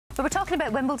So we're talking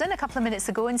about Wimbledon a couple of minutes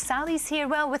ago, and Sally's here,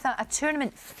 well, with a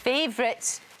tournament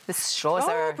favourite, the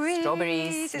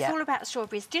strawberries. It's all about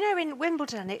strawberries. Do you know, in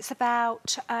Wimbledon, it's about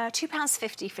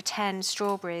 £2.50 for 10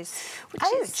 strawberries, which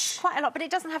is quite a lot, but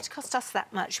it doesn't have to cost us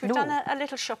that much. We've done a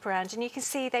little shop around, and you can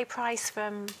see they price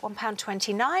from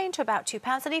 £1.29 to about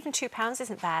 £2, and even £2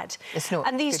 isn't bad. It's not.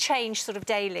 And these change sort of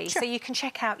daily, Sure. so you can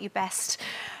check out your best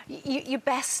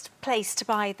place to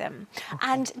buy them.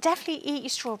 And definitely eat your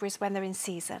strawberries when they're in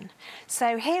season.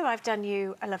 So here I've done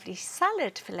you a lovely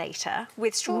salad for later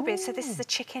with strawberries. So this is a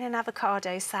chicken and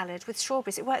avocado salad with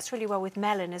strawberries. It works really well with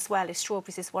melon as well, if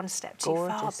strawberries is one step too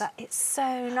far, but it's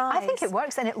so nice. I think it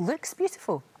works, and it looks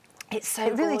beautiful. It's so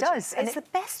It really gorgeous. does. And it's the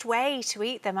best way to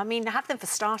eat them. I mean, have them for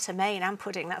starter, main and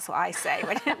pudding. That's what I say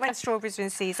when strawberries are in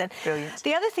season. Brilliant.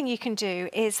 The other thing you can do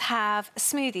is have a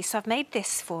smoothie. So I've made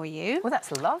this for you. Oh, that's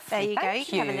lovely. There you go. You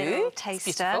can have a little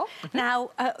taster.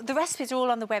 Now, the recipes are all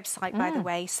on the website, by the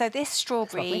way. So this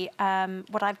strawberry,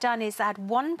 what I've done is add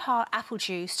 1 part apple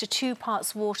juice to 2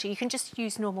 parts water. You can just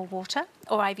use normal water,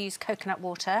 or I've used coconut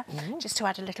water, just to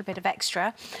add a little bit of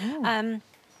extra.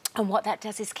 And what that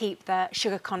does is keep the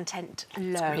sugar content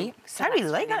low. So I really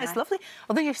like that. It's lovely.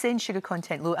 Although you're saying sugar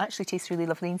content low, it actually tastes really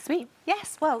lovely and sweet.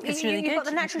 Yes, well, it's really good. You've got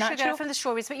the natural sugar from the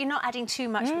strawberries, but you're not adding too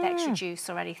much with extra juice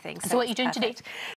or anything. So what are you doing today?